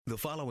The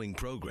following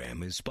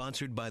program is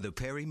sponsored by the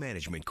Perry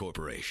Management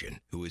Corporation,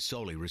 who is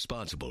solely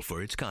responsible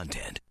for its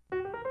content.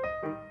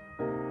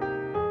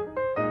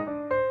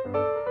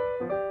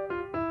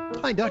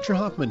 Hi, Dr.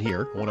 Hoffman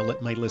here. I want to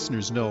let my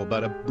listeners know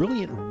about a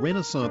brilliant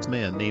Renaissance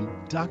man named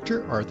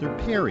Dr. Arthur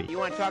Perry. You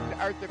want to talk to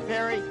Arthur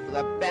Perry?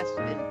 The best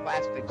in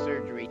plastic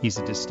surgery. He's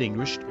a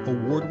distinguished,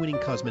 award-winning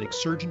cosmetic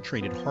surgeon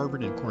trained at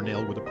Harvard and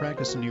Cornell with a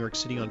practice in New York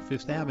City on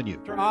Fifth Avenue.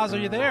 Dr. Oz, are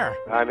you there?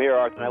 I'm here,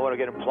 Arthur, and I want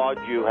to applaud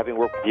you, having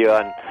worked with you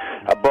on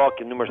a book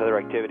and numerous other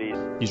activities.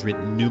 He's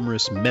written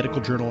numerous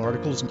medical journal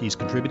articles, and he's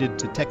contributed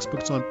to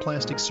textbooks on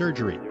plastic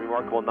surgery. Your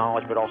remarkable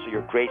knowledge, but also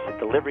your grace at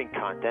delivering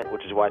content,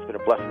 which is why it's been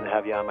a blessing to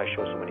have you on my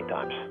show so many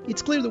times.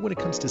 It's clear that when it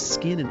comes to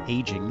skin and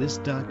aging, this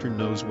doctor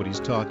knows what he's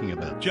talking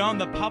about. Joan,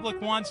 the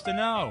public wants to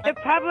know. The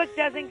public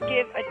doesn't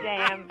give a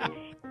damn.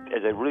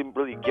 As a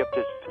really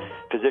gifted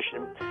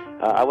physician,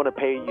 I want to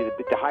pay you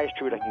the highest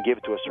tribute I can give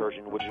to a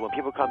surgeon, which is when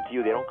people come to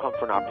you, they don't come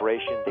for an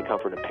operation, they come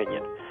for an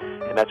opinion.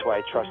 And that's why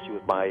I trust you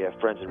with my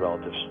friends and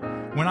relatives.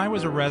 When I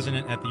was a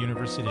resident at the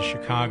University of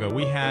Chicago,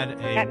 we had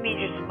a... That means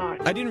you're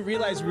smart. I didn't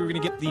realize we were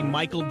going to get the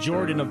Michael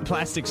Jordan of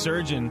plastic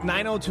surgeon.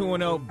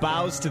 90210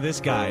 bows to this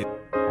guy.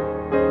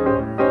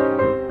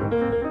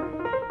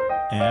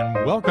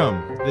 And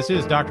welcome. This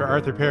is Dr.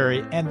 Arthur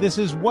Perry, and this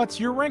is What's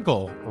Your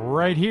Wrinkle?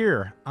 Right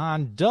here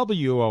on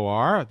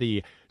WOR.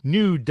 The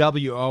new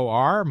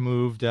WOR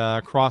moved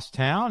across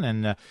town,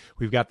 and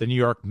we've got the New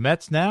York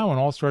Mets now and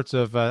all sorts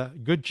of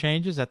good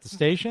changes at the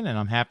station, and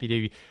I'm happy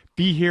to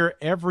be here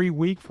every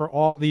week for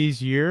all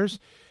these years,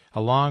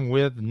 along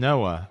with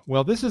Noah.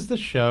 Well, this is the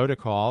show to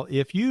call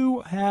if you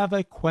have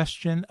a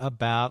question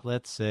about,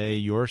 let's say,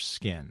 your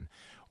skin,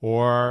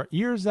 or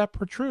ears that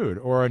protrude,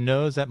 or a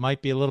nose that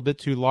might be a little bit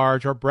too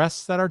large, or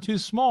breasts that are too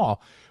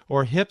small,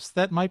 or hips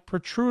that might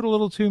protrude a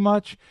little too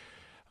much,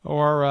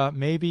 or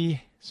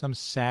maybe some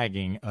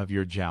sagging of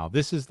your jowl.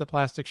 This is the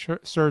Plastic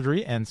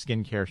Surgery and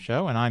Skincare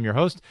Show, and I'm your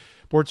host,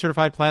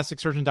 board-certified plastic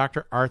surgeon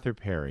Dr. Arthur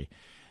Perry.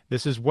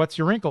 This is What's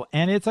Your Wrinkle,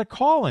 and it's a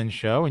call-in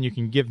show, and you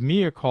can give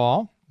me a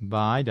call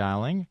by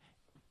dialing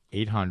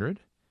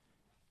 800.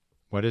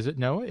 What is it,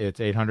 Noah? It's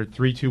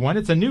 800-321.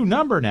 It's a new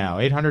number now,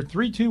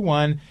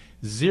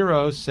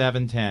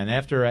 800-321-0710.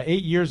 After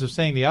 8 years of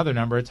saying the other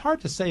number, it's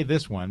hard to say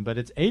this one, but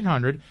it's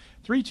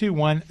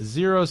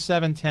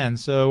 800-321-0710.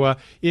 So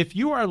if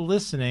you are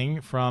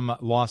listening from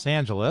Los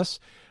Angeles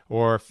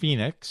or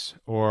Phoenix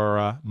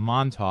or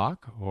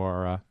Montauk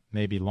or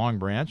maybe Long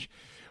Branch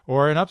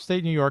or in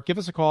upstate New York, give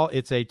us a call.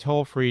 It's a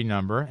toll-free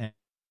number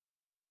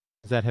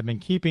that have been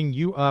keeping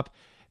you up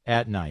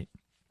at night.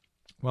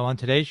 Well, on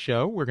today's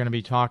show, we're going to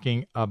be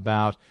talking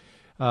about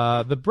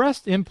the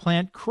breast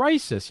implant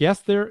crisis. Yes,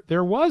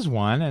 there was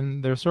one,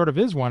 and there sort of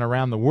is one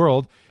around the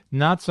world.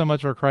 Not so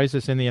much of a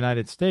crisis in the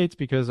United States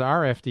because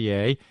our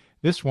FDA,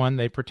 this one,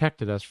 they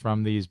protected us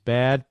from these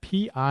bad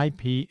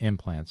PIP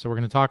implants. So we're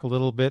going to talk a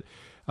little bit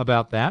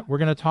about that. We're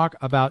going to talk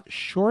about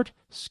short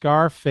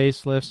scar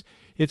facelifts.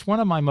 It's one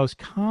of my most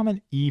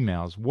common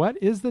emails. What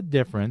is the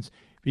difference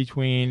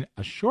between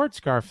a short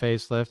scar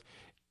facelift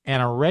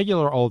and a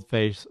regular old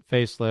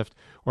facelift,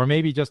 or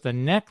maybe just a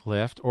neck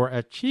lift or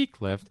a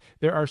cheek lift?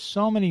 There are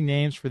so many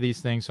names for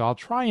these things, so I'll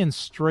try and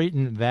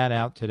straighten that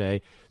out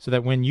today so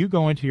that when you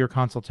go into your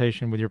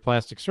consultation with your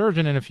plastic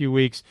surgeon in a few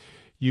weeks,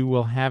 you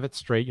will have it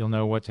straight. You'll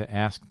know what to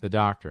ask the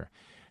doctor.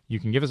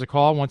 You can give us a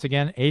call, once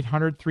again,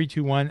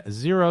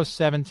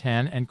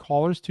 800-321-0710, and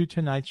callers to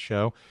tonight's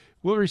show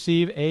will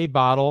receive a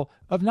bottle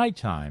of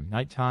Nighttime.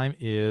 Nighttime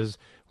is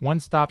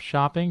one-stop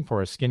shopping for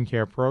a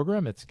skincare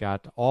program. It's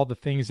got all the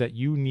things that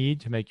you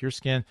need to make your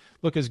skin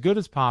look as good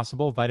as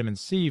possible: vitamin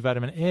C,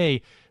 vitamin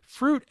A,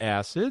 fruit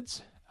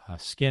acids,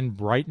 skin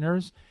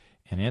brighteners,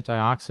 and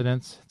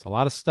antioxidants. It's a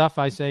lot of stuff,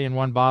 I say, in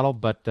one bottle,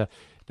 but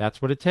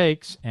that's what it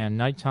takes, and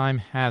Nighttime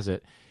has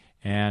it.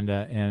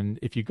 And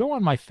if you go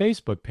on my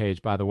Facebook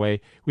page, by the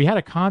way, we had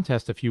a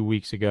contest a few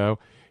weeks ago.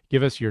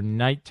 Give us your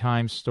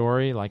nighttime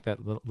story, like that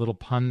little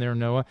pun there,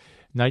 Noah.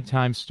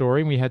 Nighttime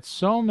story. And we had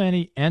so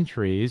many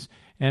entries,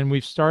 and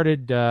we've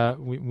started,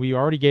 we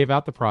already gave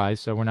out the prize,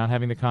 so we're not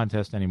having the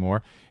contest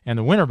anymore. And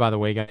the winner, by the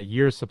way, got a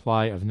year's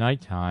supply of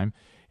Nighttime,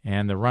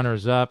 and the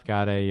runners-up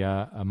got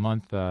a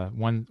month,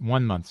 one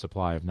month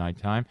supply of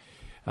Nighttime.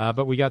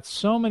 But we got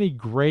so many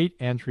great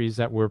entries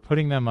that we're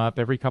putting them up.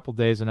 Every couple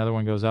days, another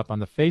one goes up on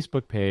the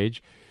Facebook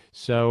page.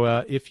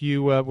 So if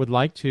you would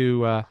like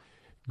to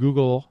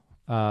Google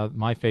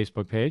my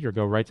Facebook page or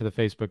go right to the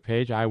Facebook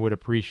page, I would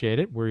appreciate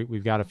it.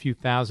 We've got a few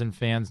thousand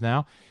fans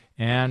now,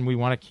 and we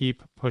want to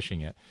keep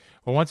pushing it.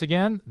 Well, once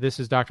again, this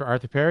is Dr.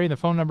 Arthur Perry, and the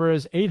phone number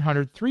is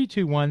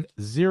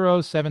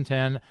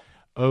 800-321-0710,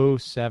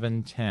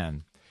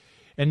 0710.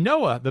 And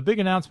Noah, the big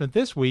announcement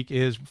this week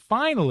is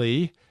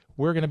finally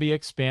we're going to be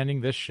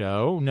expanding this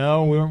show.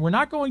 No, we're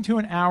not going to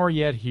an hour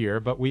yet here,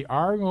 but we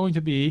are going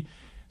to be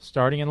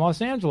starting in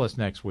Los Angeles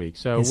next week.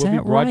 So we'll be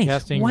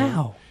broadcasting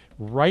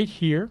right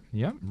here,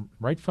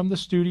 right from the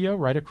studio,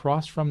 right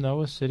across from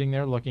Noah, sitting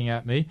there looking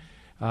at me.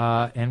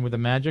 And with the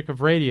magic of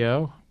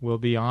radio, we'll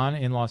be on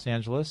in Los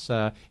Angeles.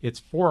 It's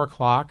 4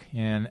 o'clock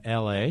in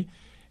L.A.,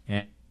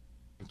 and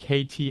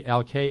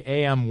KTLK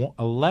AM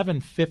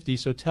 1150.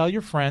 So tell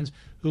your friends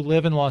who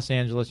live in Los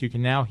Angeles. You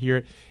can now hear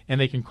it, and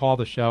they can call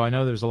the show. I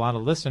know there's a lot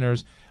of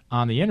listeners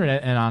on the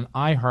internet and on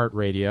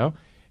iHeartRadio,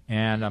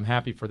 and I'm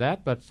happy for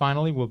that. But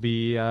finally, we'll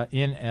be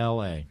in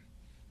L.A.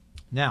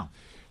 Now,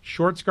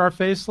 short scar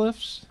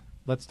facelifts,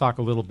 let's talk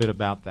a little bit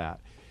about that.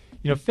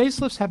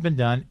 Facelifts have been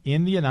done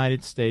in the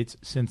United States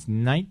since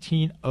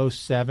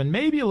 1907,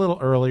 maybe a little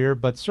earlier,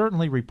 but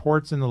certainly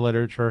reports in the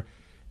literature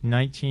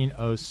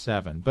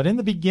 1907. But in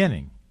the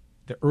beginning,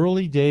 the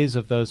early days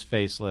of those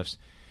facelifts,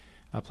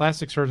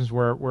 plastic surgeons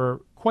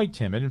were quite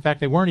timid. In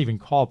fact, they weren't even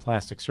called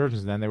plastic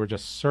surgeons then. They were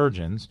just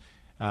surgeons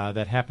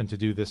that happened to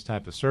do this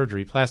type of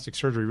surgery. Plastic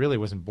surgery really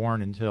wasn't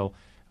born until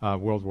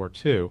World War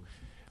II.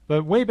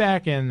 But way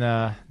back in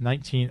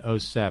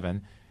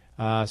 1907,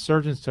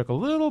 surgeons took a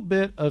little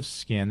bit of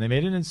skin. They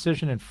made an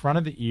incision in front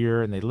of the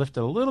ear, and they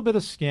lifted a little bit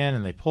of skin,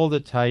 and they pulled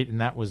it tight, and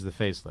that was the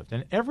facelift.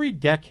 And every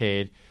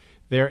decade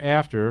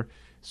thereafter,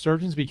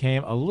 surgeons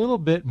became a little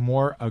bit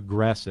more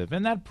aggressive,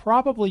 and that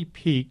probably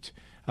peaked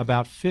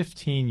about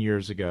 15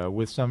 years ago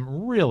with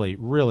some really,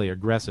 really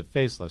aggressive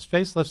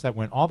facelifts that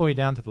went all the way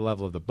down to the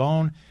level of the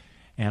bone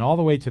and all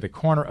the way to the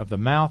corner of the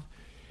mouth.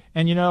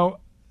 And,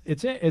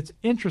 it's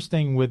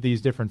interesting with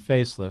these different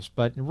facelifts,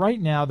 but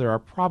right now there are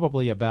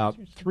probably about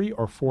 3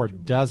 or 4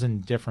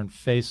 dozen different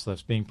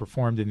facelifts being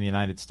performed in the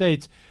United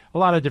States. A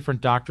lot of different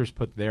doctors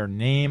put their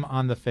name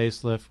on the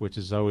facelift, which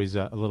is always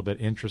a little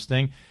bit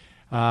interesting.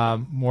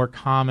 More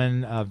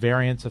common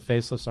variants of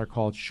facelifts are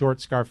called short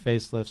scar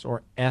facelifts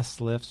or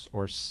S-lifts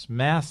or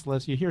SMAS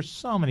lifts. You hear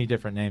so many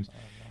different names.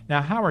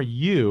 Now, how are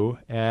you,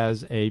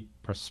 as a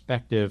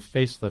prospective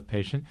facelift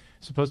patient,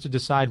 supposed to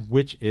decide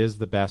which is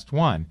the best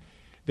one?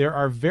 There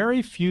are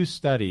very few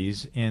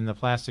studies in the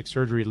plastic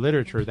surgery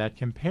literature that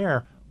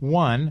compare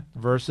one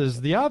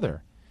versus the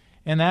other.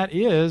 And that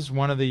is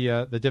one of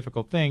the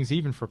difficult things,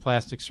 even for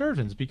plastic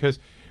surgeons, because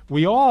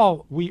we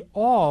all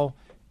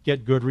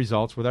get good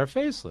results with our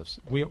facelifts.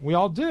 We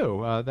all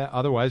do.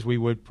 Otherwise, we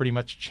would pretty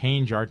much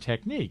change our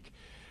technique.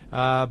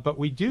 But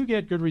we do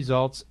get good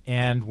results,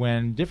 and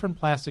when different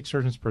plastic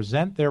surgeons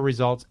present their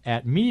results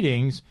at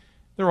meetings,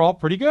 they're all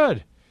pretty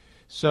good.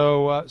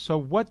 So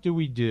what do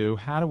we do?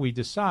 How do we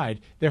decide?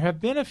 There have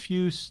been a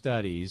few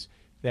studies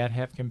that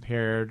have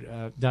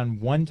compared, done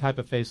one type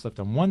of facelift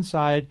on one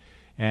side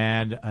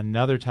and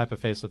another type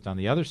of facelift on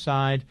the other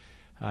side.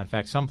 In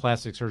fact, some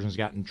plastic surgeons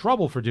got in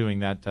trouble for doing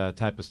that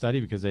type of study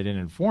because they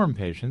didn't inform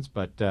patients,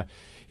 but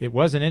it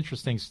was an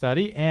interesting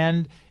study.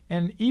 And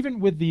even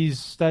with these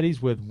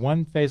studies with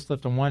one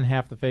facelift on one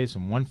half the face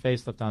and one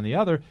facelift on the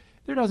other,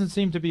 there doesn't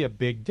seem to be a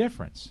big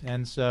difference.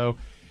 And so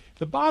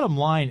the bottom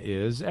line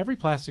is every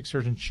plastic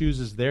surgeon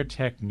chooses their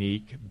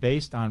technique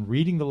based on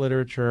reading the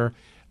literature,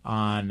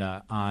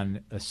 on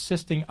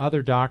assisting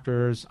other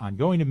doctors, on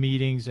going to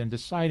meetings, and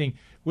deciding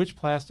which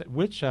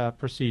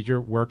procedure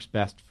works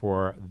best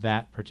for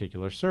that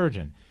particular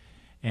surgeon.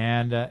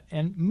 And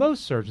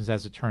most surgeons,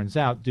 as it turns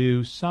out,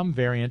 do some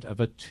variant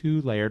of a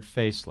 2-layered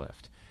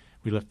facelift.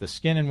 We lift the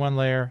skin in one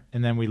layer,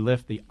 and then we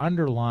lift the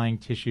underlying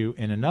tissue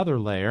in another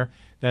layer.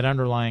 That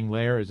underlying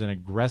layer is an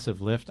aggressive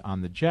lift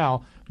on the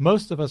jowl.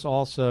 Most of us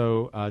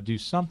also do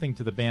something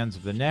to the bands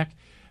of the neck.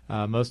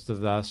 Most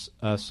of us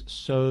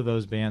sew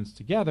those bands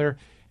together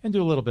and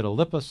do a little bit of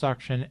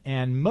liposuction,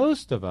 and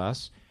most of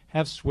us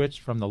have switched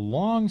from the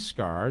long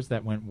scars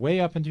that went way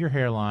up into your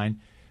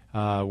hairline,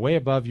 way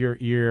above your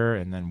ear,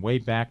 and then way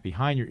back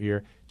behind your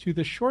ear, to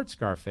the short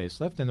scar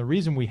facelift. And the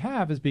reason we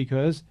have is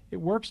because it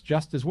works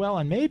just as well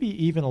and maybe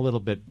even a little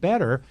bit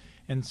better.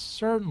 And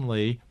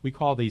certainly we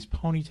call these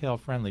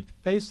ponytail-friendly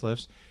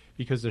facelifts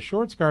because the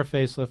short scar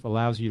facelift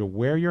allows you to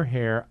wear your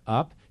hair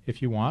up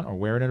if you want, or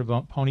wear it in a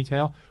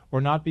ponytail, or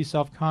not be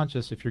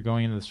self-conscious if you're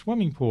going into the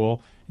swimming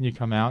pool and you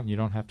come out and you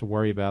don't have to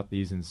worry about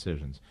these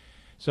incisions.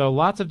 So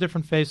lots of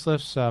different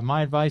facelifts.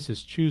 My advice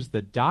is choose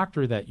the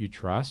doctor that you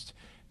trust.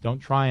 Don't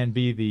try and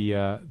be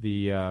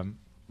the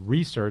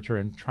researcher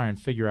and try and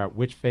figure out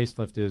which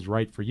facelift is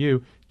right for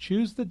you.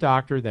 Choose the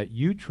doctor that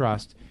you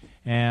trust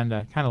and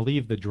kind of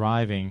leave the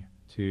driving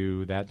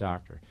to that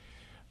doctor.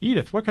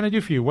 Edith, what can I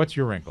do for you? What's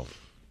your wrinkle?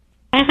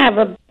 I have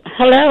a...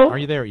 Hello? Are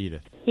you there,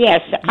 Edith?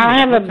 Yes, Edith, I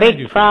have a big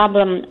I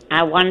problem.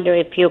 I wonder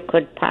if you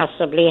could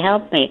possibly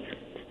help me.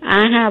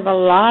 I have a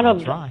lot of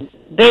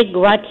big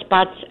brown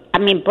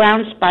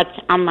spots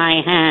on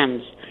my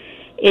hands.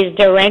 Is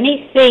there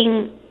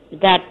anything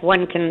that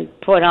one can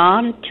put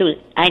on to,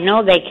 I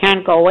know they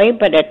can't go away,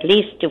 but at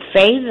least to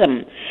fade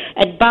them?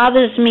 It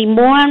bothers me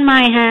more on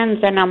my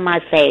hands than on my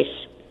face.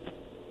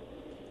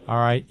 All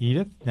right,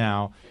 Edith.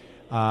 Now,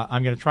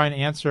 I'm going to try and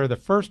answer the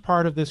first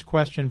part of this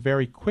question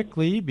very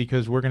quickly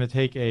because we're going to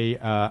take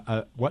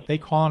a what they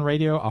call on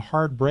radio a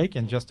hard break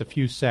in just a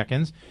few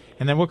seconds,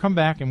 and then we'll come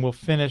back and we'll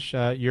finish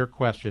your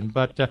question.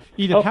 But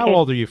Edith, okay. How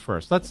old are you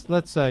first? Let's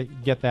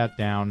get that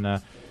down.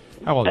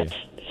 How old are you?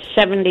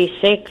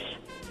 76.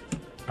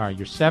 All right,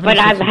 you're 76. But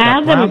I've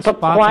had them for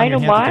quite a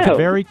while. It's a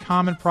very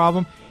common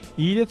problem.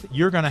 Edith,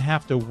 you're going to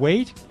have to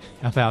wait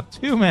about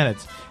 2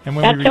 minutes. And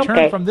when we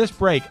return from this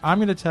break, I'm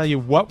going to tell you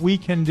what we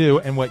can do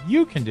and what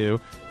you can do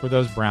for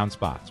those brown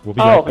spots. We'll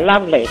be right back. Oh,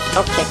 lovely.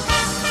 Okay.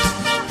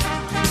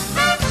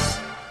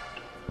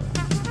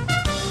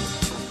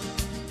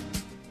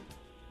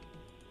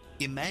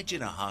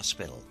 Imagine a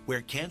hospital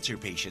where cancer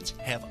patients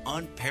have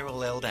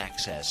unparalleled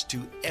access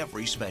to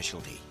every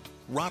specialty.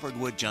 Robert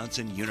Wood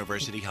Johnson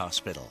University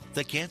Hospital,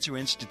 the Cancer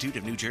Institute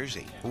of New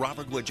Jersey,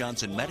 Robert Wood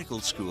Johnson Medical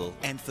School,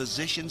 and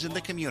physicians in the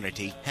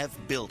community have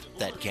built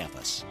that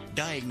campus.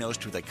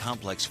 Diagnosed with a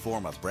complex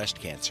form of breast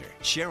cancer,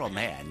 Cheryl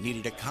Mann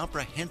needed a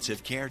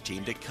comprehensive care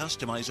team to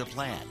customize a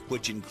plan,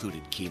 which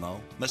included chemo,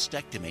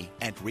 mastectomy,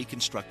 and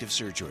reconstructive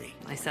surgery.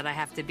 I said I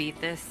have to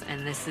beat this,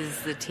 and this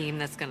is the team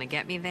that's going to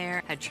get me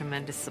there. Had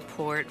tremendous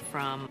support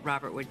from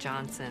Robert Wood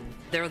Johnson.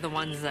 They're the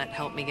ones that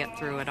helped me get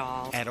through it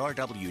all. At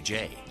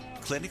RWJ,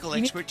 clinical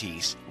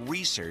expertise,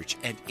 research,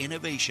 and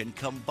innovation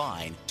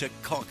combine to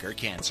conquer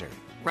cancer.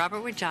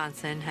 Robert Wood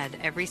Johnson had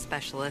every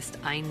specialist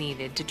I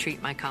needed to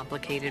treat my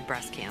complicated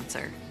breast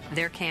cancer.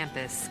 Their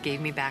campus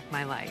gave me back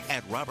my life.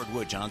 At Robert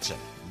Wood Johnson,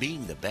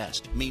 being the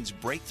best means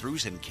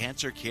breakthroughs in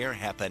cancer care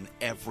happen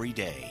every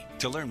day.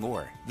 To learn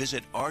more,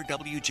 visit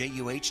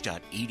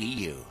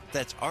rwjuh.edu.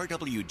 That's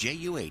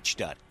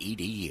rwjuh.edu.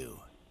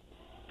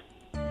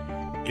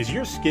 Is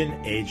your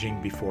skin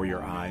aging before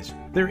your eyes?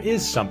 There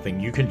is something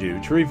you can do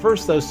to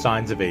reverse those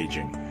signs of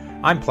aging.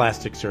 I'm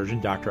plastic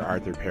surgeon Dr.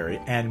 Arthur Perry,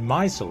 and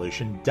my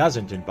solution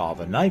doesn't involve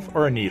a knife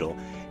or a needle.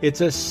 It's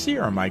a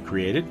serum I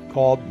created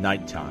called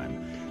Nighttime.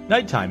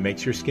 Nighttime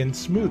makes your skin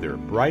smoother,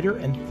 brighter,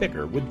 and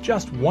thicker with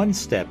just one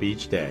step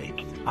each day.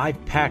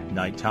 I've packed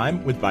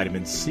Nighttime with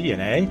vitamin C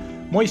and A,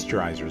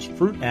 moisturizers,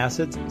 fruit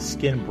acids,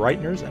 skin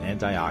brighteners, and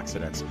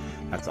antioxidants.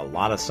 That's a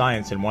lot of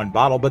science in one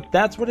bottle, but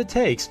that's what it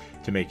takes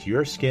to make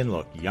your skin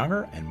look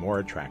younger and more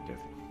attractive.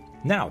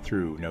 Now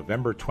through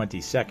November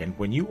 22nd,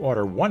 when you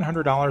order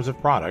 $100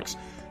 of products,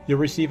 you'll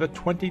receive a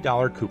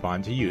 $20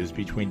 coupon to use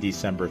between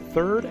December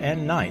 3rd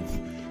and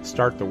 9th.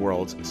 Start the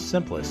world's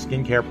simplest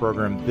skincare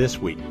program this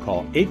week.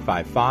 Call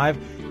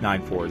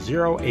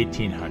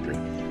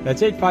 855-940-1800.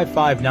 That's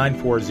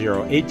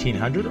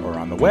 855-940-1800, or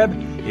on the web,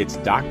 it's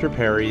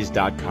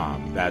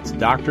drperrys.com. That's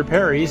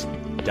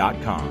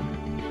drperrys.com.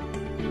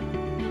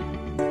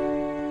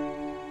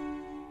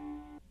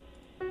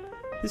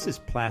 This is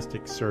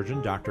plastic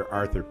surgeon Dr.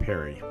 Arthur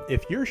Perry.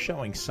 If you're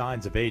showing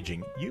signs of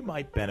aging, you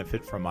might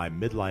benefit from my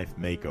midlife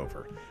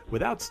makeover.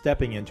 Without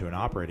stepping into an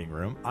operating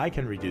room, I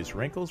can reduce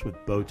wrinkles with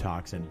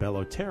Botox and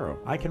Belotero.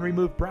 I can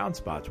remove brown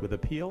spots with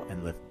Appeal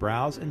and lift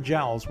brows and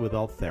jowls with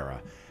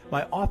Ulthera.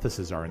 My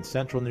offices are in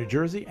Central New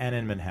Jersey and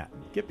in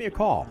Manhattan. Give me a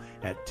call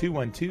at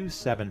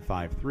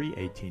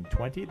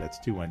 212-753-1820. That's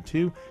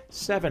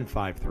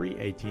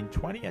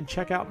 212-753-1820. And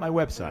check out my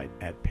website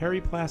at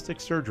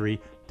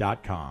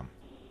perryplasticsurgery.com.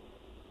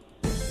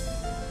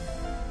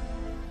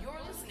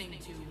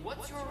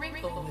 What's Your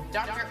Wrinkle with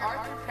Dr.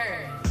 Arthur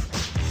Perry.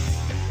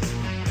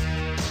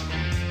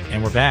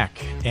 And we're back.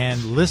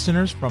 And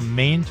listeners from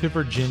Maine to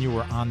Virginia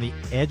were on the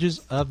edges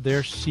of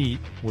their seat.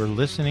 We're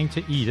listening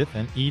to Edith.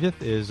 And Edith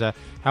is,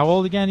 how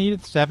old again,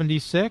 Edith?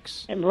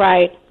 76?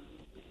 Right.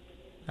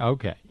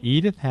 Okay.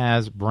 Edith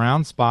has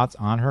brown spots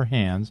on her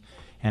hands.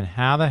 And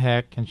how the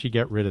heck can she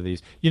get rid of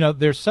these? You know,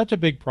 there's such a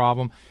big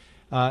problem.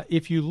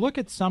 If you look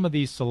at some of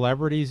these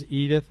celebrities,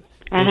 Edith,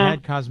 they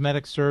had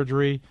cosmetic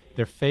surgery.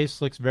 Their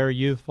face looks very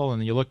youthful,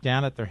 and you look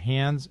down at their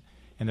hands,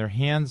 and their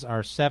hands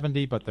are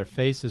 70, but their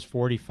face is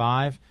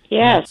 45.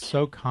 Yes. It's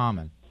so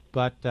common.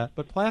 But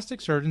plastic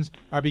surgeons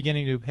are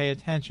beginning to pay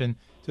attention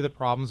to the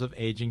problems of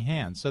aging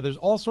hands. So there's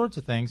all sorts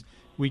of things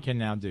we can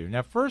now do.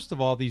 Now, first of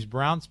all, these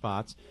brown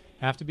spots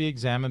have to be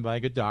examined by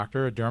a good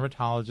doctor, a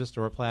dermatologist,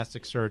 or a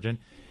plastic surgeon.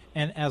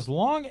 And as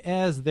long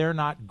as they're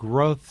not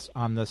growths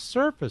on the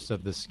surface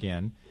of the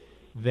skin,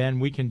 then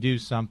we can do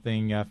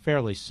something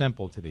fairly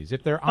simple to these.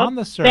 If they're on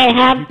the surface, they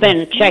have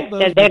been checked.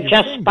 They're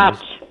just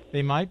spots.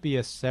 They might be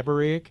a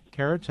seborrheic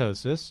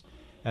keratosis.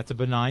 That's a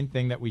benign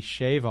thing that we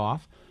shave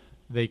off.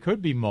 They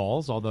could be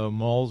moles, although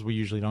moles we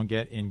usually don't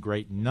get in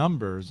great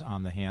numbers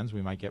on the hands.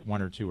 We might get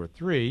 1 or 2 or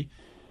 3.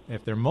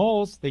 If they're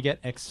moles, they get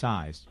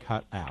excised,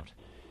 cut out.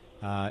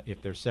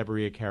 If they're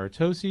seborrheic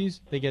keratoses,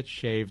 they get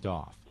shaved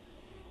off.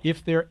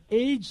 If they're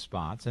age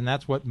spots, and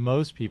that's what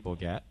most people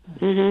get,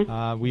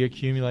 we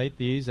accumulate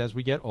these as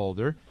we get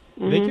older.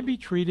 They can be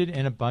treated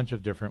in a bunch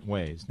of different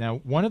ways.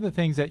 Now, one of the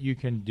things that you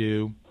can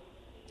do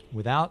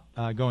without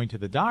going to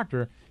the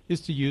doctor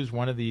is to use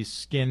one of these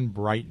skin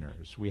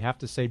brighteners. We have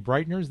to say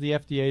brighteners. The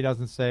FDA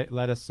doesn't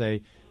let us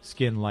say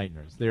skin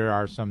lighteners. There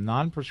are some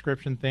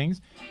non-prescription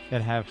things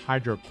that have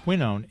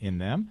hydroquinone in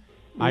them.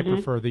 I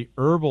prefer the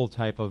herbal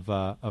type of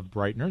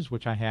brighteners,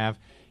 which I have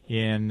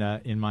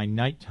in my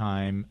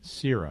nighttime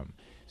serum.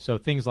 So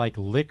things like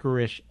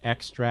licorice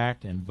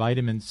extract and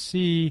vitamin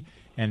C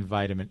and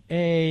vitamin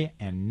A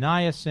and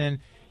niacin,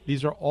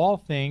 these are all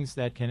things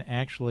that can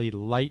actually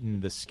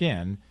lighten the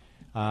skin,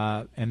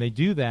 and they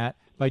do that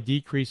by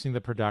decreasing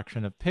the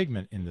production of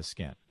pigment in the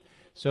skin.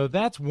 So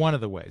that's one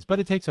of the ways. But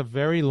it takes a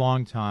very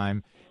long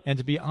time. And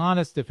to be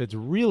honest, if it's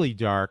really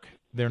dark,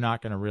 they're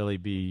not going to really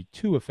be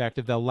too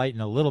effective. They'll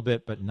lighten a little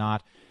bit, but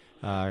not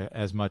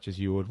as much as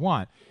you would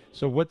want.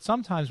 So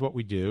sometimes what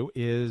we do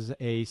is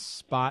a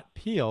spot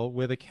peel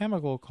with a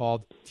chemical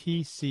called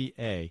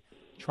TCA,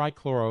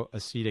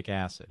 trichloroacetic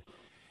acid.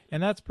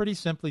 And that's pretty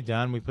simply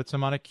done. We put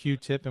some on a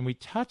Q-tip and we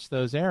touch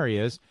those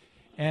areas,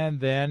 and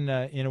then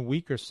in a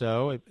week or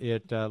so,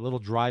 a little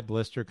dry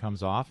blister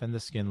comes off and the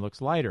skin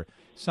looks lighter.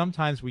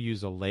 Sometimes we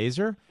use a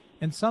laser,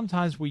 and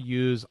sometimes we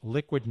use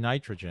liquid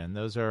nitrogen.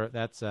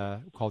 That's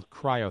called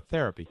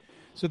cryotherapy.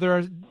 So there are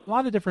a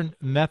lot of different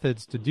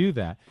methods to do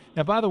that.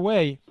 Now, by the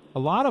way, a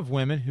lot of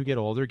women who get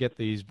older get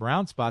these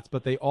brown spots,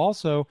 but they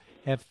also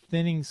have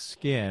thinning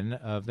skin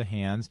of the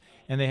hands,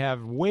 and they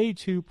have way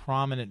too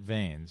prominent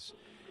veins.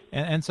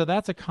 And so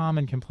that's a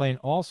common complaint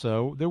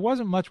also. There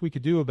wasn't much we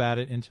could do about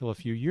it until a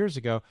few years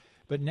ago,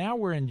 but now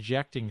we're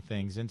injecting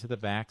things into the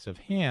backs of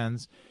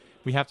hands.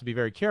 We have to be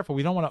very careful.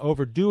 We don't want to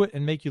overdo it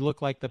and make you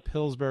look like the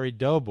Pillsbury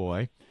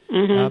Doughboy.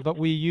 Mm-hmm. But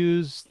we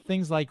use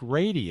things like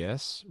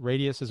Radius.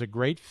 Radius is a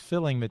great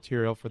filling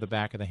material for the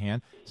back of the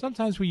hand.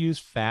 Sometimes we use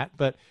fat,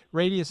 but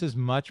Radius is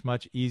much,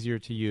 much easier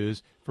to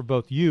use for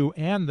both you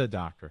and the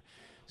doctor.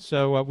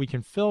 So we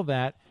can fill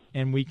that,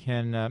 and we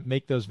can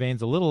make those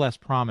veins a little less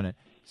prominent.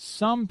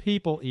 Some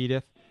people,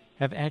 Edith,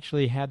 have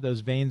actually had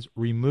those veins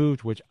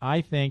removed, which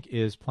I think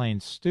is plain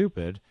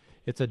stupid.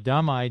 It's a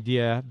dumb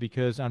idea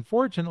because,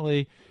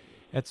 unfortunately,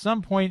 at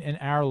some point in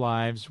our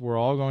lives, we're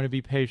all going to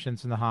be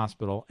patients in the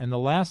hospital, and the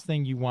last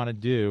thing you want to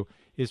do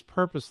is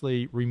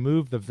purposely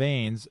remove the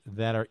veins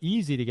that are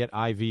easy to get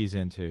IVs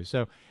into.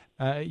 So,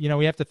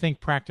 we have to think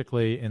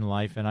practically in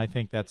life, and I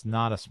think that's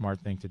not a smart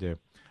thing to do.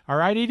 All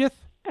right,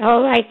 Edith?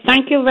 All right.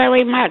 Thank you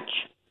very much.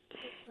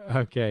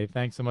 Okay,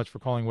 thanks so much for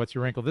calling What's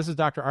Your Wrinkle? This is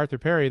Dr. Arthur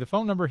Perry. The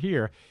phone number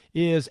here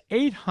is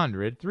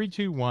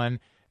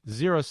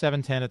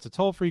 800-321-0710. It's a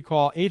toll-free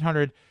call,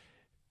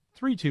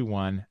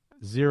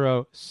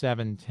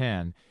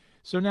 800-321-0710.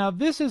 So now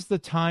this is the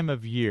time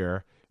of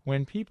year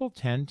when people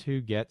tend to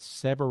get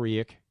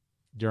seborrheic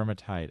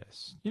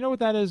dermatitis. You know what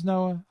that is,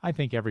 Noah? I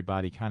think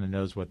everybody kind of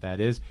knows what that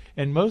is,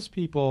 and most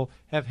people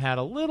have had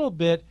a little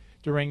bit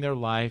during their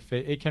life.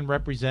 It can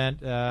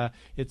represent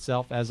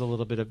itself as a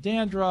little bit of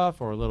dandruff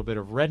or a little bit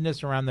of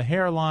redness around the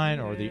hairline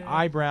or the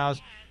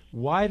eyebrows.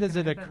 Why does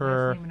it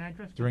occur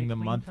during the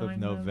month of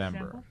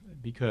November?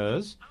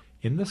 Because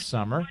in the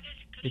summer,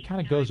 it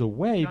kind of goes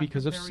away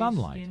because of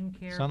sunlight.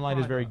 Sunlight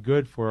is very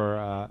good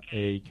for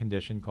a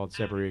condition called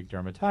seborrheic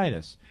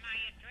dermatitis.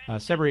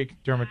 Seborrheic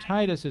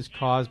dermatitis is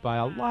caused by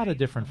a lot of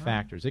different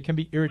factors. It can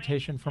be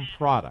irritation from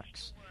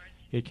products.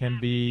 It can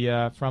be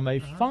from a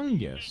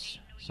fungus,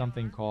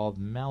 something called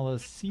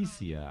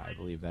Malassezia, I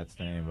believe that's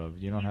the name of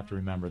it. You don't have to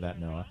remember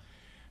that, Noah.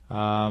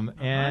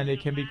 And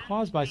it can be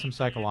caused by some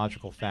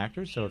psychological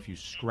factors. So if you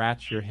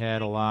scratch your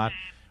head a lot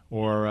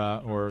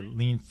or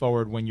lean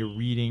forward when you're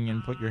reading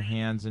and put your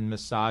hands and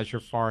massage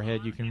your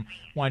forehead, you can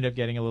wind up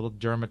getting a little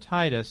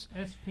dermatitis.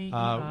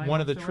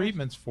 One of the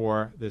treatments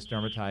for this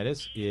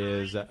dermatitis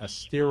is a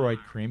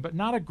steroid cream, but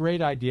not a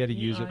great idea to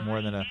use it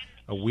more than a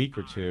week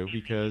or two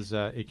because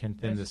it can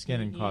thin the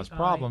skin and cause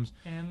problems.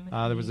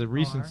 There was a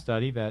recent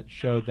study that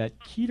showed that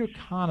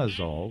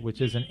ketoconazole,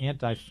 which is an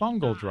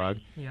antifungal drug,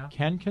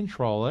 can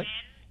control it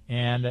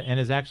and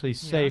is actually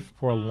safe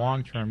for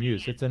long-term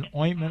use. It's an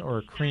ointment or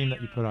a cream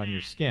that you put on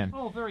your skin.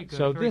 Oh, very good.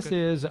 So very this good.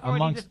 is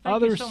amongst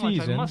other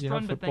seasons,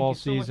 football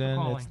season,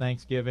 it's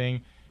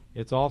Thanksgiving,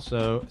 it's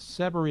also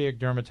seborrheic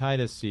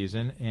dermatitis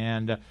season,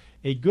 and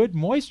a good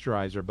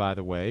moisturizer, by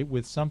the way,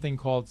 with something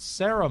called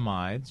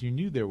ceramides. You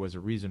knew there was a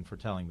reason for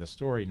telling the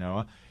story,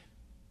 Noah.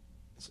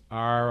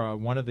 Are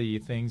one of the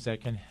things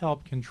that can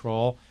help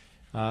control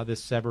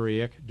this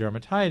seborrheic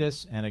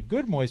dermatitis. And a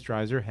good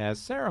moisturizer has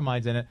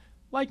ceramides in it,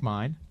 like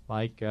mine,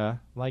 like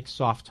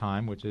Soft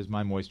Time, which is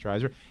my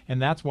moisturizer.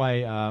 And that's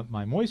why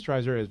my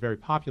moisturizer is very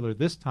popular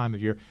this time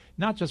of year,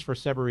 not just for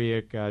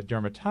seborrheic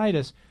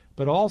dermatitis,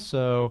 but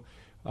also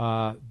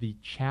the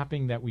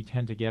chapping that we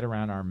tend to get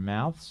around our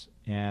mouths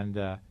and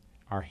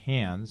our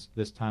hands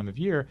this time of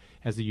year.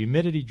 As the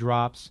humidity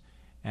drops,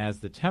 as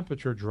the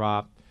temperature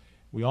drops,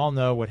 we all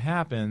know what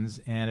happens,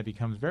 and it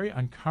becomes very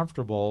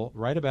uncomfortable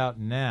right about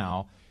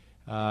now.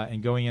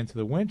 And going into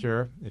the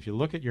winter, if you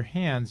look at your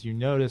hands, you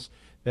notice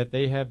that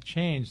they have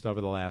changed over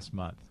the last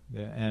month.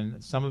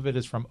 And some of it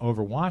is from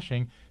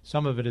overwashing,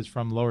 some of it is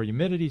from lower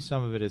humidity,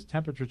 some of it is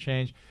temperature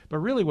change. But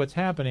really what's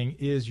happening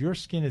is your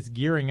skin is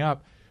gearing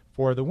up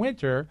for the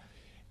winter,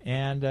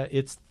 and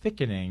it's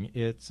thickening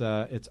its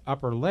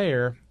upper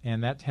layer,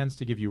 and that tends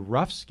to give you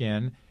rough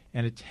skin,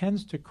 and it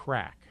tends to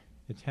crack.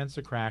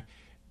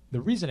 The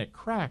reason it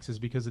cracks is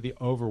because of the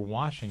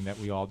overwashing that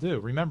we all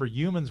do. Remember,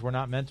 humans were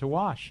not meant to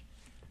wash.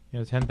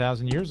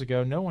 10,000 years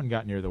ago, no one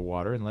got near the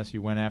water unless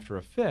you went after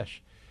a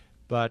fish.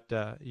 But,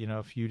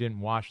 if you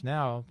didn't wash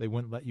now, they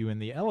wouldn't let you in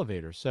the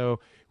elevator. So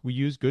we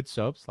use good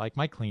soaps like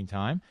my Clean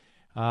Time.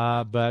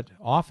 But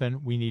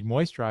often we need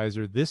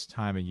moisturizer this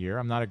time of year.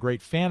 I'm not a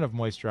great fan of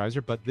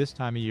moisturizer, but this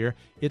time of year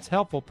it's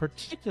helpful,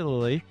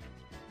 particularly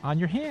on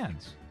your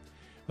hands.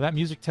 Well, that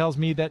music tells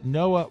me that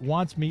Noah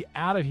wants me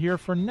out of here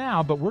for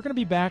now, but we're going to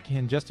be back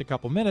in just a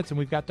couple minutes, and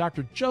we've got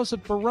Dr.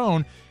 Joseph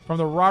Barone from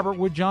the Robert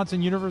Wood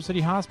Johnson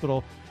University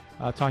Hospital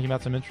talking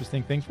about some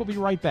interesting things. We'll be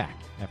right back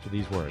after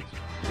these words.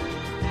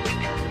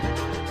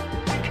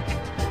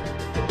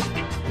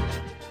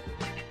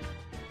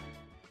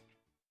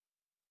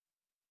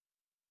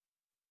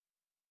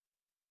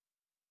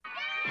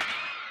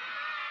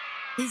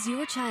 Is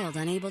your child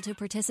unable to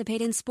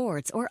participate in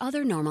sports or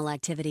other normal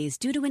activities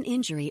due to an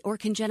injury or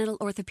congenital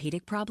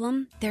orthopedic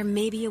problem? There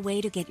may be a way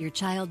to get your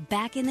child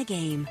back in the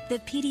game. The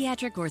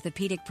Pediatric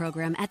Orthopedic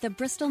Program at the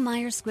Bristol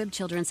Myers Squibb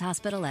Children's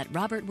Hospital at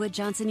Robert Wood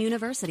Johnson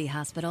University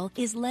Hospital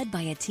is led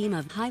by a team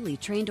of highly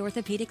trained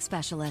orthopedic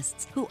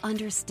specialists who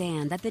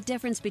understand that the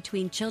difference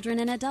between children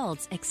and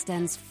adults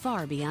extends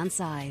far beyond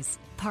size.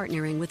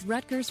 Partnering with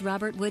Rutgers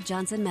Robert Wood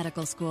Johnson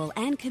Medical School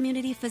and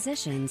community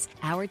physicians,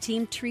 our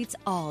team treats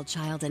all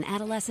child and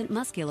adolescent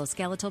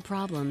musculoskeletal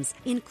problems,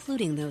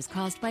 including those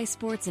caused by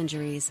sports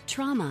injuries,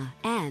 trauma,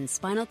 and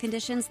spinal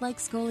conditions like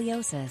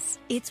scoliosis.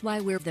 It's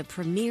why we're the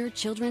premier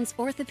children's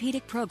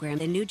orthopedic program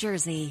in New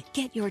Jersey.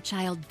 Get your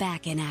child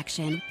back in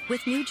action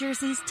with New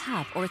Jersey's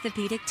top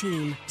orthopedic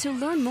team. To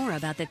learn more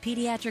about the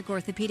Pediatric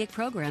Orthopedic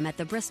Program at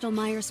the Bristol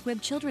Myers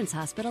Squibb Children's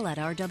Hospital at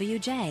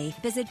RWJ,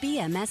 visit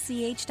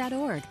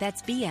bmsch.org.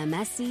 That's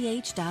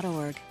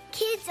bmsch.org.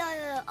 Kids are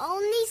our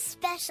only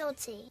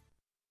specialty.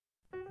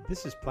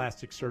 This is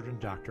plastic surgeon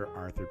Dr.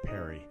 Arthur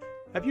Perry.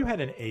 Have you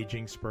had an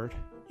aging spurt?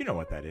 You know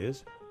what that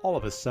is. All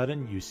of a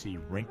sudden you see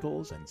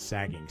wrinkles and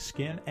sagging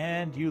skin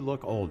and you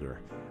look older.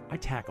 I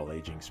tackle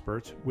aging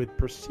spurts with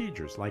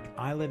procedures like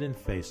eyelid and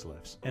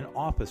facelifts and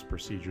office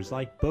procedures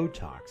like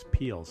Botox,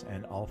 peels,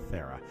 and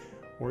Ulthera.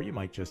 Or you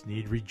might just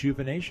need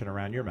rejuvenation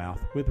around your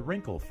mouth with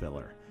wrinkle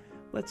filler.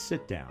 Let's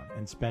sit down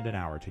and spend an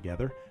hour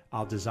together.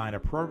 I'll design a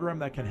program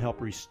that can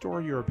help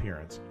restore your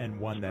appearance and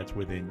one that's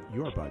within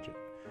your budget.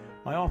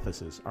 My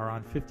offices are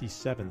on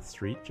 57th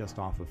Street, just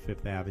off of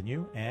 5th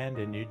Avenue, and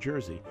in New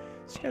Jersey.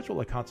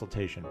 Schedule a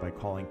consultation by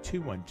calling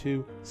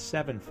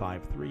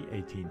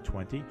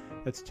 212-753-1820.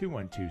 That's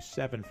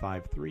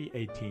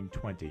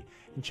 212-753-1820.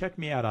 And check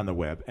me out on the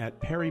web at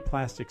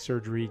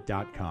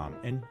perryplasticsurgery.com.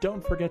 And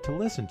don't forget to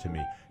listen to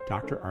me,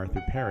 Dr.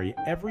 Arthur Perry,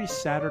 every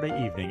Saturday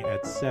evening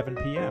at 7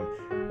 p.m.,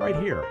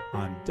 right here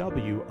on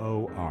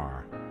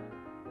WOR.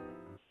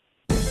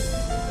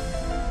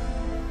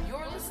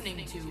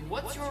 Listening to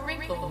What's Your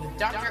Wrinkle with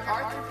Dr.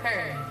 Arthur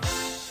Perry.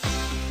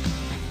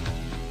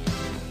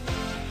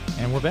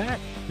 And we're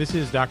back. This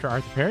is Dr.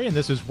 Arthur Perry, and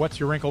this is What's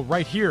Your Wrinkle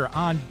right here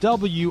on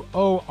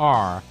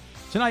WOR.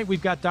 Tonight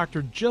we've got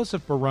Dr.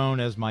 Joseph Barone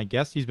as my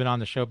guest. He's been on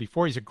the show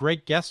before. He's a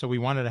great guest, so we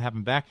wanted to have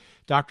him back.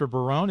 Dr.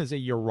 Barone is a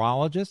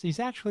urologist. He's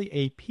actually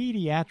a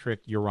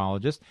pediatric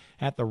urologist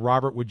at the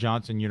Robert Wood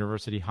Johnson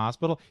University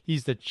Hospital.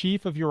 He's the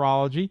chief of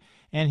urology,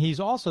 and he's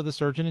also the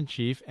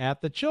surgeon-in-chief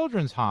at the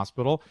Children's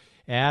Hospital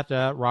at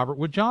Robert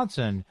Wood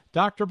Johnson.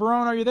 Dr.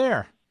 Barone, are you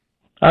there?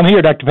 I'm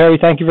here, Dr. Perry.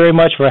 Thank you very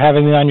much for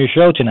having me on your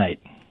show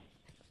tonight.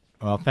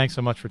 Well, thanks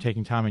so much for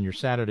taking time on your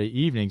Saturday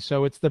evening.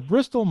 So it's the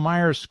Bristol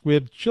Myers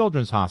Squibb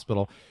Children's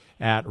Hospital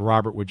at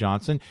Robert Wood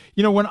Johnson.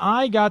 You know, when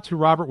I got to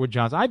Robert Wood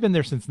Johnson, I've been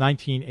there since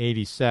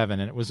 1987,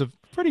 and it was a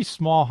pretty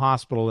small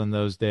hospital in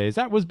those days.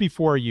 That was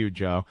before you,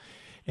 Joe.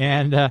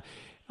 And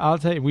I'll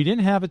tell you, we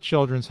didn't have a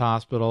children's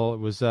hospital. It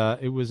was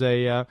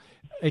a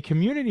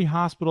community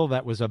hospital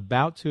that was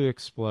about to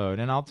explode.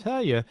 And I'll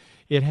tell you,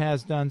 it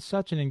has done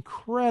such an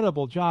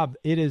incredible job.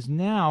 It is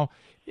now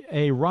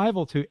a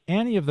rival to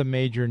any of the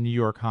major New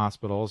York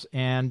hospitals,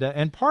 and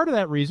part of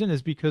that reason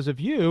is because of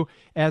you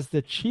as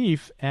the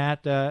chief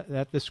at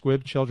the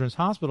Squibb Children's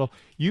Hospital.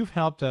 You've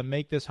helped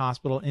make this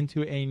hospital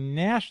into a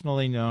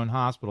nationally known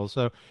hospital.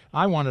 So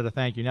I wanted to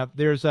thank you. Now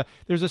there's a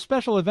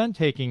special event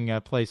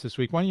taking place this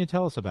week. Why don't you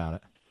tell us about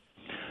it?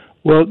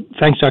 Well,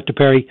 thanks, Dr.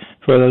 Perry,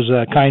 for those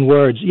kind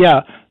words.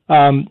 Yeah,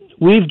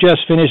 we've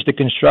just finished the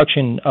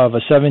construction of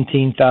a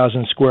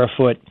 17,000 square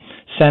foot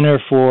Center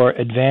for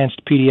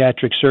Advanced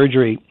Pediatric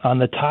Surgery on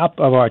the top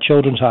of our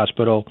children's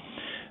hospital,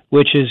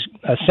 which is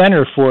a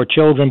center for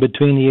children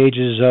between the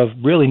ages of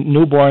really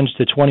newborns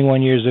to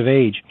 21 years of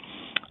age.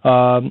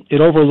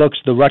 It overlooks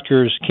the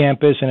Rutgers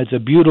campus, and it's a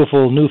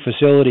beautiful new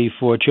facility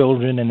for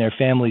children and their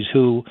families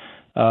who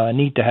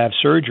need to have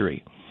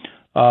surgery.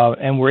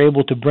 And we're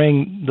able to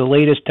bring the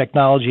latest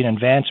technology and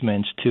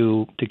advancements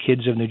to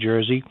kids of New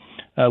Jersey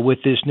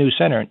with this new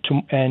center.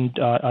 And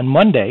on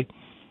Monday,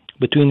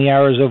 between the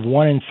hours of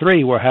 1 and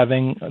 3, we're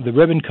having the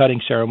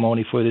ribbon-cutting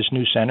ceremony for this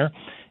new center,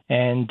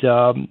 and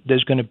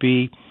there's going to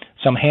be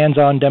some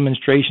hands-on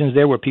demonstrations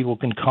there where people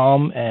can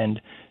come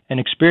and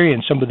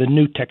experience some of the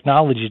new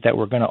technologies that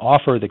we're going to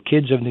offer the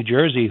kids of New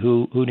Jersey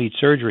who need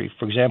surgery.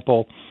 For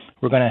example,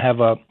 we're going to have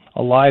a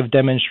live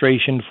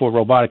demonstration for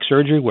robotic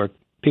surgery where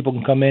people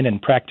can come in and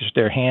practice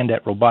their hand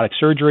at robotic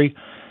surgery.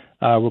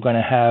 We're going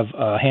to have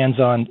a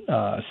hands-on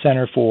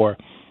center for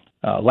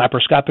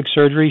laparoscopic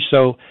surgery,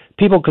 so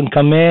people can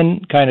come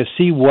in, kind of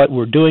see what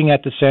we're doing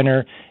at the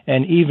center,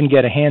 and even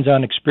get a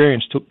hands-on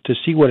experience to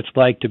see what it's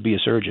like to be a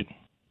surgeon.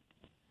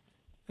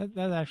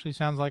 That actually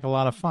sounds like a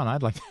lot of fun.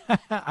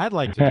 I'd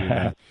like to do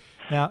that.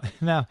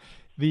 Now,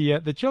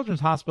 the Children's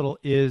Hospital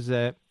is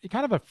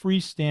kind of a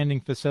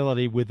freestanding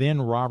facility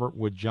within Robert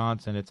Wood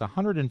Johnson. It's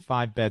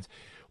 105 beds.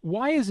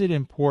 Why is it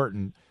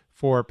important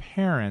for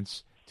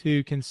parents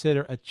to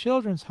consider a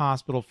children's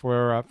hospital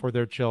for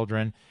their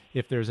children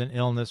if there's an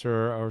illness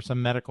or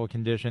some medical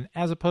condition,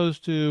 as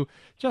opposed to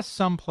just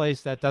some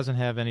place that doesn't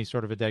have any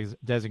sort of a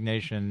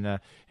designation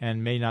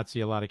and may not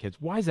see a lot of kids?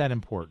 Why is that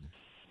important?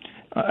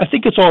 I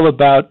think it's all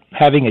about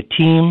having a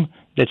team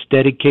that's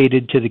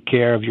dedicated to the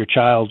care of your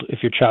child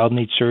if your child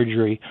needs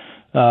surgery.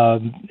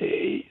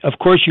 Of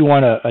course, you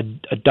want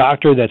a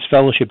doctor that's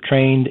fellowship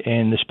trained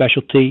in the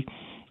specialty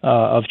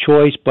of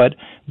choice, but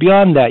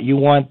beyond that, you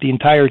want the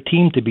entire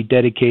team to be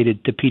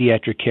dedicated to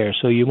pediatric care.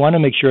 So you want to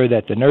make sure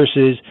that the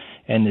nurses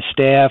and the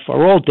staff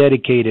are all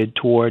dedicated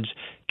towards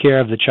care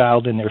of the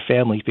child and their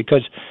families,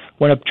 because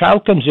when a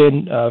child comes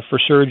in for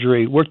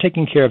surgery, we're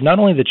taking care of not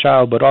only the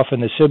child, but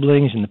often the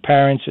siblings and the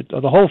parents.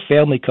 The whole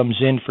family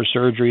comes in for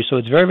surgery, so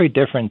it's very, very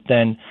different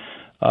than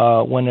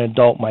when an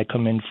adult might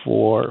come in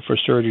for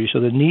surgery. So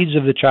the needs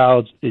of the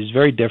child is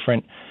very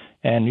different.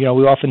 And, we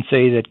often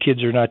say that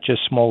kids are not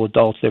just small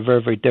adults. They're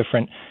very, very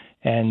different.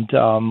 And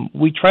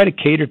we try to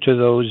cater to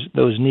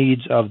those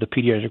needs of the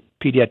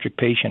pediatric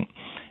patient.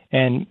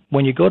 And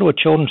when you go to a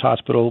children's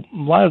hospital, a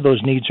lot of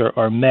those needs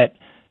are met,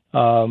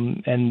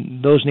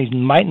 and those needs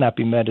might not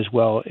be met as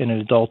well in an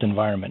adult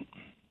environment.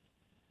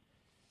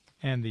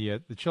 And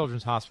the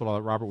Children's Hospital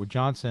at Robert Wood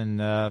Johnson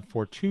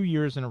for 2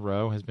 years in a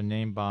row has been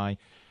named by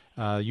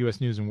U.S.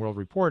 News and World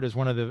Report as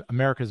one of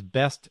America's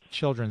best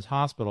children's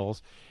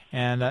hospitals.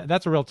 And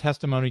that's a real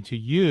testimony to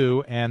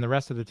you and the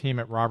rest of the team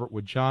at Robert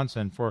Wood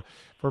Johnson for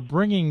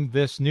bringing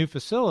this new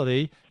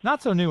facility,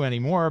 not so new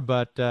anymore,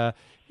 but,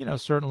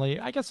 certainly,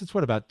 I guess it's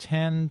about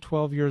 10,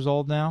 12 years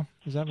old now?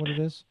 Is that what it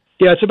is?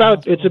 Yeah, it's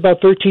about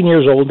 13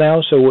 years old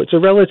now, so it's a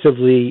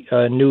relatively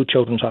new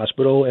children's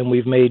hospital, and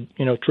we've made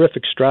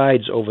terrific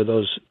strides over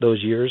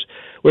those years.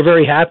 We're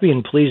very happy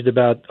and pleased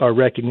about our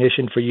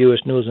recognition for U.S.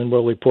 News and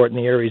World Report in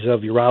the areas of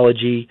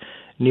urology,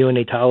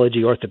 neonatology,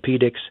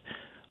 orthopedics,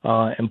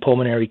 and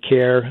pulmonary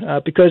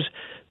care, because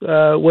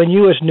when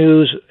U.S.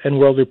 News and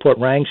World Report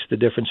ranks the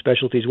different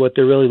specialties, what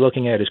they're really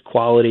looking at is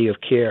quality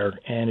of care,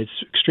 and it's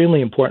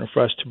extremely important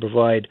for us to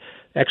provide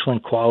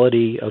excellent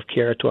quality of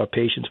care to our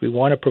patients. We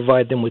want to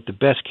provide them with the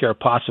best care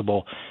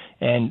possible,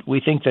 and we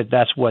think that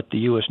that's what the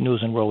U.S.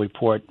 News and World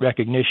Report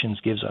recognitions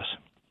gives us.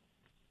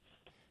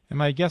 And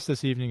my guest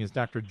this evening is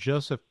Dr.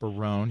 Joseph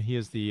Barone. He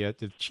is the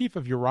chief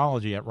of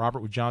urology at Robert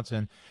Wood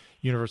Johnson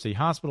University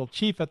Hospital,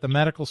 chief at the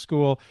medical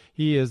school.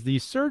 He is the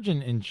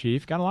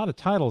surgeon-in-chief. Got a lot of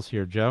titles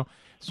here, Joe.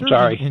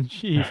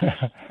 Surgeon-in-chief.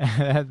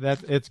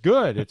 It's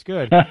good. It's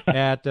good.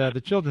 At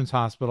the Children's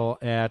Hospital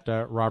at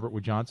Robert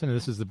Wood Johnson. And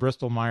this is the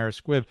Bristol Myers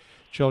Squibb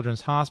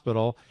Children's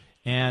Hospital.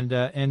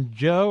 And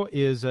Joe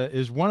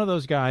is one of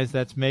those guys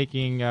that's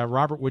making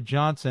Robert Wood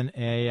Johnson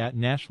a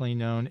nationally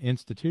known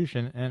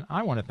institution, and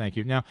I want to thank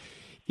you. Now,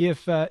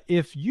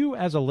 if you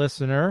as a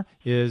listener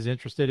is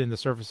interested in the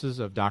services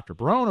of Dr.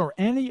 Barone or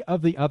any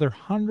of the other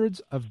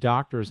hundreds of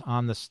doctors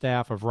on the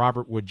staff of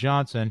Robert Wood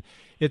Johnson,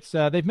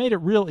 they've made it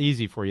real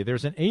easy for you.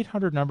 There's an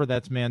 800 number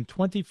that's manned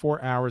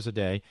 24 hours a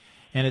day,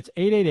 and it's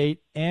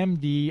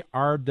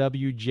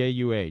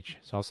 888-MD-RWJUH.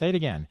 So I'll say it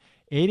again,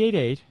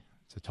 888,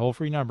 it's a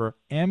toll-free number,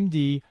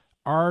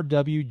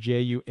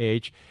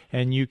 MD-RWJUH,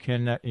 and you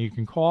can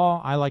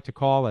call. I like to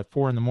call at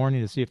 4 in the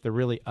morning to see if they're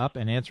really up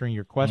and answering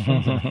your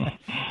questions.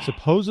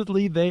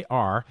 Supposedly they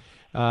are.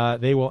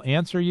 They will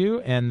answer you,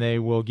 and they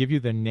will give you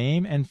the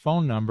name and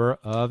phone number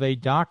of a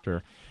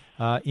doctor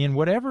in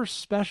whatever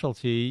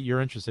specialty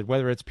you're interested,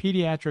 whether it's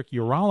pediatric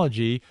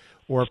urology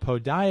or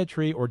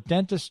podiatry or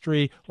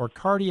dentistry or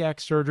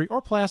cardiac surgery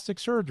or plastic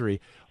surgery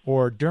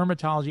or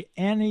dermatology,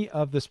 any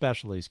of the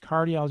specialties,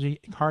 cardiology,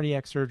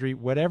 cardiac surgery,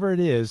 whatever it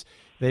is,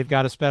 they've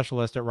got a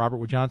specialist at Robert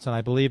Wood Johnson.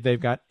 I believe they've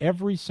got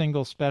every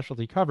single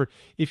specialty covered.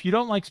 If you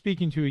don't like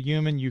speaking to a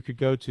human, you could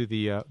go to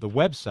the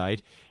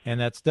website, and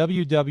that's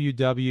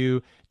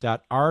rwjuh.edu,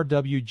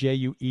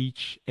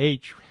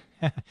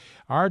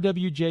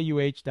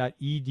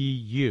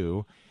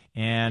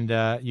 and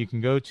you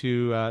can go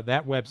to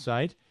that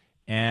website,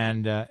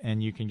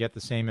 and you can get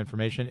the same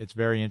information. It's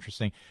very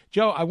interesting.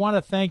 Joe, I want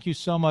to thank you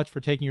so much for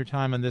taking your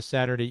time on this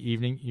Saturday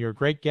evening. You're a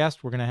great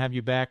guest. We're going to have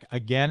you back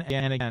again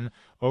and again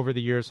over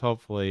the years,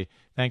 hopefully.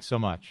 Thanks so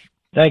much.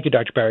 Thank you,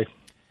 Dr. Perry.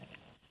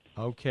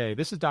 Okay,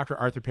 this is Dr.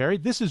 Arthur Perry.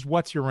 This is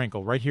What's Your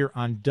Wrinkle right here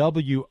on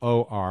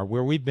WOR,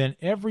 where we've been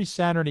every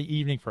Saturday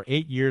evening for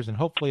 8 years and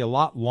hopefully a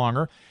lot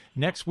longer.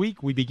 Next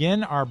week, we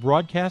begin our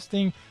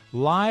broadcasting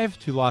live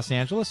to Los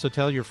Angeles, so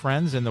tell your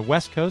friends in the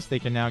West Coast they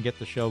can now get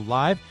the show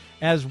live,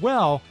 as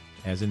well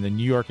as in the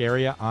New York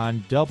area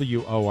on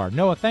WOR.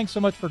 Noah, thanks so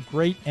much for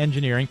great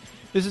engineering.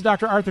 This is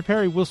Dr. Arthur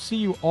Perry. We'll see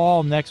you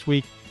all next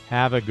week.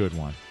 Have a good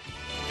one.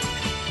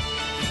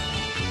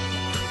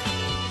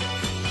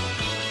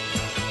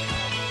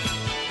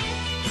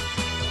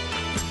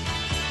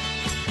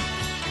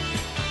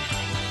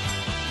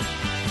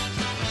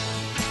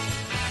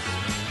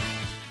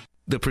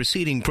 The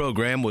preceding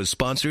program was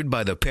sponsored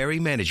by the Perry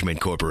Management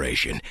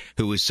Corporation,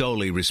 who is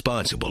solely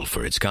responsible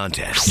for its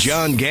content.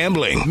 John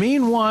Gambling.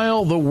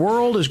 Meanwhile, the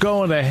world is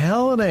going to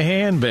hell in a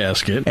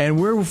handbasket, and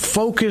we're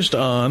focused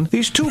on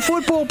these two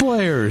football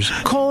players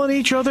calling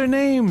each other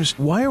names.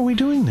 Why are we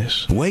doing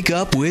this? Wake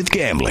up with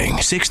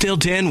gambling. 6 till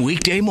 10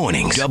 weekday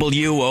mornings.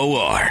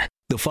 WOR.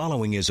 The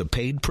following is a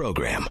paid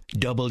program.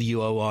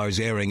 WOR's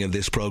airing of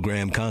this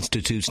program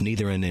constitutes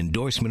neither an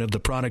endorsement of the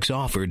products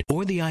offered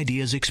or the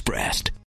ideas expressed.